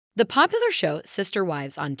The popular show Sister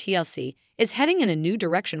Wives on TLC is heading in a new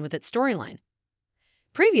direction with its storyline.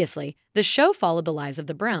 Previously, the show followed the lives of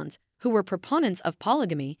the Browns, who were proponents of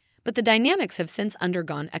polygamy, but the dynamics have since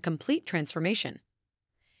undergone a complete transformation.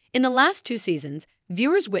 In the last 2 seasons,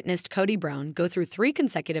 viewers witnessed Kody Brown go through 3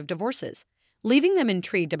 consecutive divorces, leaving them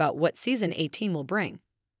intrigued about what season 18 will bring.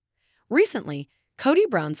 Recently, Kody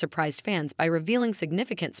Brown surprised fans by revealing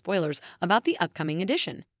significant spoilers about the upcoming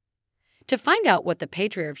edition. To find out what the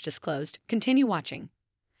patriarchs disclosed, continue watching.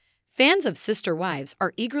 Fans of Sister Wives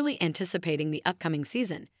are eagerly anticipating the upcoming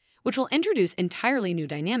season, which will introduce entirely new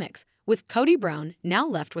dynamics, with Kody Brown now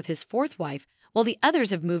left with his 4th wife while the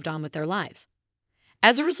others have moved on with their lives.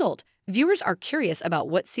 As a result, viewers are curious about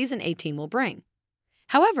what season 18 will bring.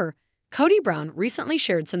 However, Kody Brown recently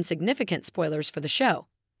shared some significant spoilers for the show,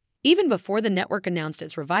 even before the network announced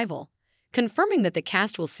its revival, confirming that the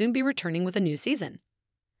cast will soon be returning with a new season.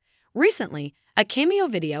 Recently, a Cameo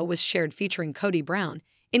video was shared featuring Kody Brown,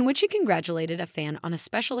 in which he congratulated a fan on a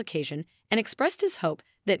special occasion and expressed his hope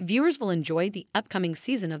that viewers will enjoy the upcoming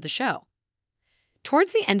season of the show.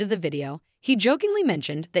 Towards the end of the video, he jokingly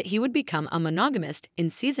mentioned that he would become a monogamist in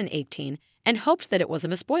season 18 and hoped that it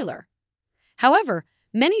wasn't a spoiler. However,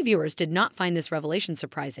 many viewers did not find this revelation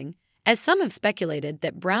surprising, as some have speculated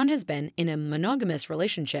that Brown has been in a monogamous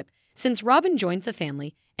relationship since Robyn joined the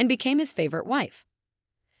family and became his favorite wife.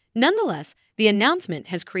 Nonetheless, the announcement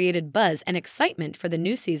has created buzz and excitement for the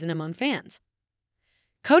new season among fans.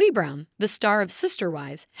 Kody Brown, the star of Sister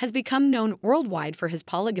Wives, has become known worldwide for his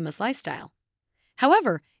polygamous lifestyle.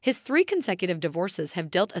 However, his 3 consecutive divorces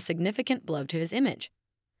have dealt a significant blow to his image.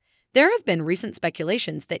 There have been recent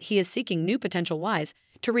speculations that he is seeking new potential wives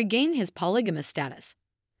to regain his polygamous status.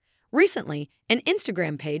 Recently, an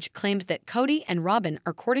Instagram page claimed that Kody and Robyn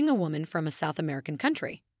are courting a woman from a South American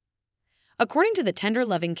country. According to the Tender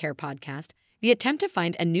Loving Care podcast, the attempt to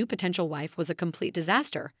find a new potential wife was a complete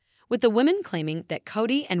disaster, with the women claiming that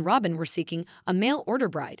Kody and Robyn were seeking a mail-order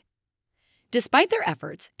bride. Despite their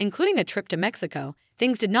efforts, including a trip to Mexico,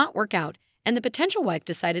 things did not work out, and the potential wife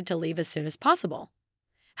decided to leave as soon as possible.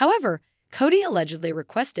 However, Kody allegedly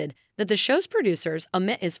requested that the show's producers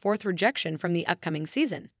omit his 4th rejection from the upcoming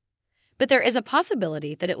season. But there is a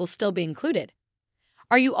possibility that it will still be included.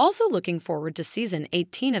 Are you also looking forward to season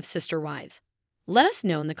 18 of Sister Wives? Let us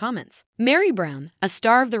know in the comments. Meri Brown, a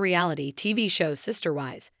star of the reality TV show Sister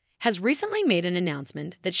Wives, has recently made an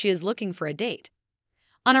announcement that she is looking for a date.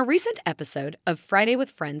 On a recent episode of Friday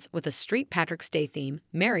with Friends with a St. Patrick's Day theme,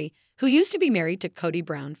 Meri, who used to be married to Kody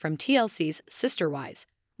Brown from TLC's Sister Wives,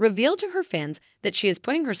 revealed to her fans that she is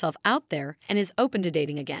putting herself out there and is open to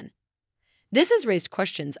dating again. This has raised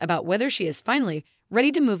questions about whether she is finally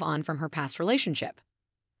ready to move on from her past relationship.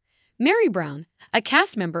 Meri Brown, a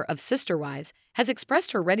cast member of Sister Wives, has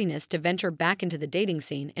expressed her readiness to venture back into the dating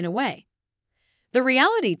scene in a way. The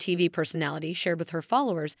reality TV personality shared with her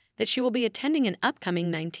followers that she will be attending an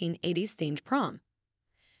upcoming 1980s-themed prom.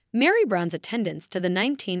 Meri Brown's attendance to the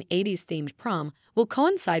 1980s-themed prom will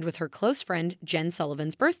coincide with her close friend Jen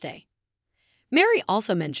Sullivan's birthday. Meri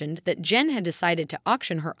also mentioned that Jen had decided to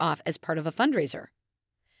auction her off as part of a fundraiser.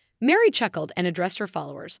 Meri chuckled and addressed her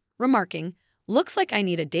followers, remarking, "Looks like I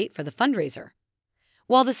need a date for the fundraiser."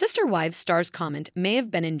 While the Sister Wives star's comment may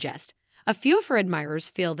have been in jest, a few of her admirers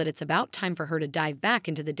feel that it's about time for her to dive back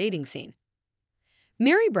into the dating scene.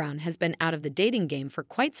 Meri Brown has been out of the dating game for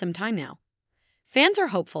quite some time now. Fans are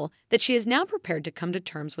hopeful that she is now prepared to come to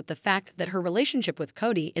terms with the fact that her relationship with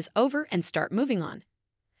Kody is over and start moving on.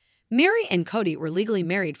 Meri and Kody were legally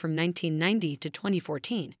married from 1990 to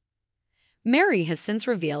 2014. Meri has since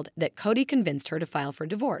revealed that Kody convinced her to file for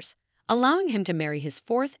divorce, allowing him to marry his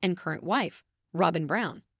 4th and current wife, Robyn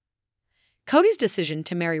Brown. Kody's decision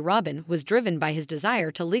to marry Robyn was driven by his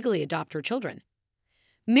desire to legally adopt her children.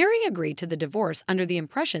 Meri agreed to the divorce under the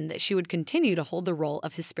impression that she would continue to hold the role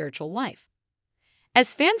of his spiritual wife.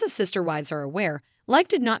 As fans of Sister Wives are aware, life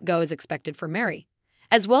did not go as expected for Meri,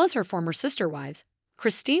 as well as her former sister wives,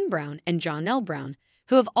 Christine Brown and Jonelle Brown,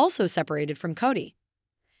 who have also separated from Kody.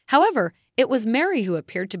 However, it was Meri who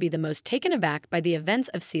appeared to be the most taken aback by the events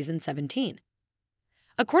of season 17.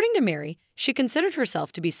 According to Meri, she considered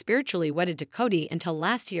herself to be spiritually wedded to Kody until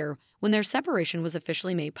last year when their separation was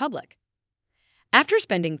officially made public. After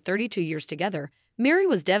spending 32 years together, Meri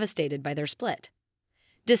was devastated by their split.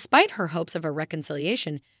 Despite her hopes of a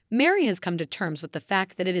reconciliation, Meri has come to terms with the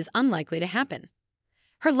fact that it is unlikely to happen.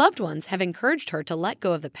 Her loved ones have encouraged her to let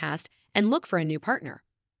go of the past and look for a new partner.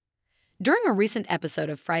 During a recent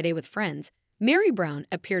episode of Friday with Friends, Meri Brown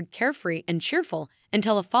appeared carefree and cheerful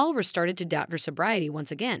until a follower started to doubt her sobriety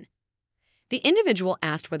once again. The individual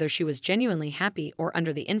asked whether she was genuinely happy or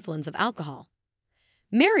under the influence of alcohol.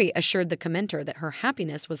 Mary assured the commenter that her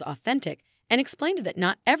happiness was authentic and explained that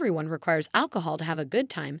not everyone requires alcohol to have a good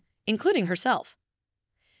time, including herself.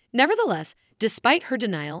 Nevertheless, despite her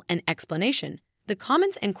denial and explanation, the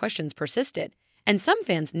comments and questions persisted, and some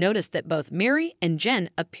fans noticed that both Mary and Jen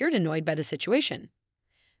appeared annoyed by the situation.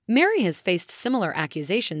 Mary has faced similar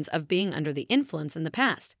accusations of being under the influence in the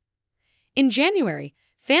past. In January,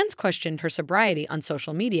 fans questioned her sobriety on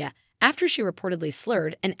social media after she reportedly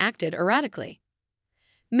slurred and acted erratically.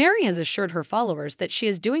 Mary has assured her followers that she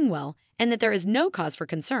is doing well and that there is no cause for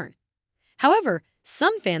concern. However,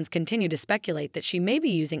 some fans continue to speculate that she may be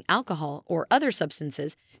using alcohol or other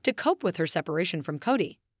substances to cope with her separation from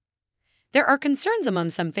Kody. There are concerns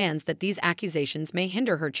among some fans that these accusations may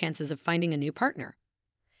hinder her chances of finding a new partner.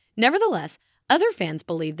 Nevertheless, other fans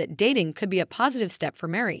believe that dating could be a positive step for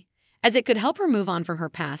Mary, as it could help her move on from her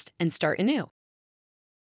past and start anew.